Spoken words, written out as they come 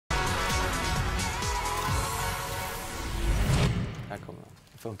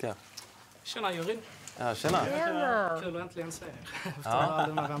Funkar. Tjena, juryn. Ja, tjena. Kul att äntligen se er. Efter all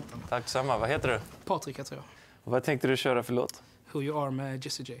den här väntan. Tack samma. Vad heter du? Patrik heter jag. Och vad tänkte du köra för låt? Who You Are med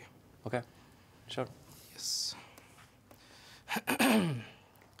Jessie Jay. Okej, kör. Yes.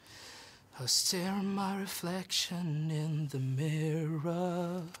 I stare at my reflection in the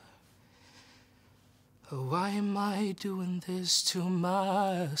mirror. Why am I doing this to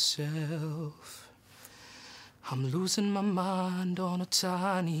myself? I'm losing my mind on a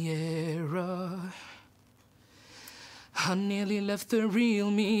tiny error. I nearly left the real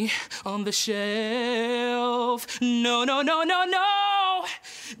me on the shelf. No, no, no, no, no.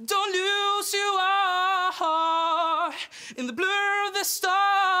 Don't lose who you are in the blur of the stars.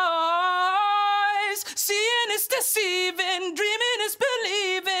 Seeing is deceiving, dreaming is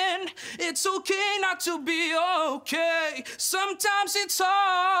believing. It's okay not to be okay. Sometimes it's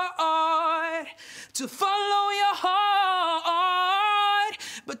hard to follow your heart,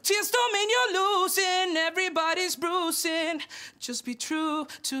 but tears don't mean you're losing. Everybody's bruising. Just be true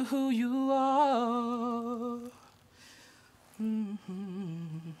to who you are.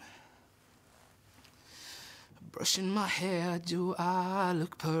 Brushing my hair, do I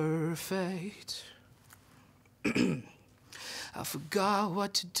look perfect? I forgot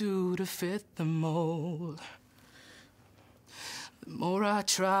what to do to fit the mold. The more I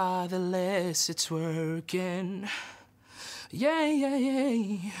try, the less it's working. Yeah, yeah,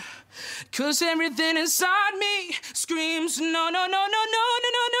 yeah. 'Cause everything inside me screams no, no, no, no, no, no,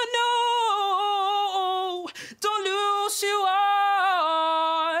 no, no, no. Don't lose who you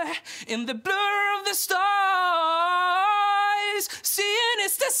are in the blur of the stars. Seeing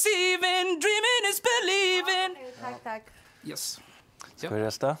is deceiving, dreaming is believing. Tack, tack. Yes. Ska vi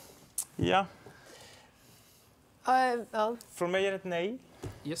rösta? Ja. Ja. Från mig är det ett nej.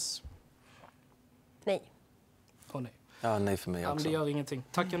 Yes. Nej. Åh nej. Ja, nej för mig Ja, men också. det gör ingenting.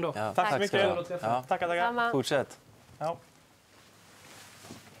 Tack ändå. Ja, Tack så ska mycket. du ha. Ja. Tackar. Samma. Fortsätt. Ja.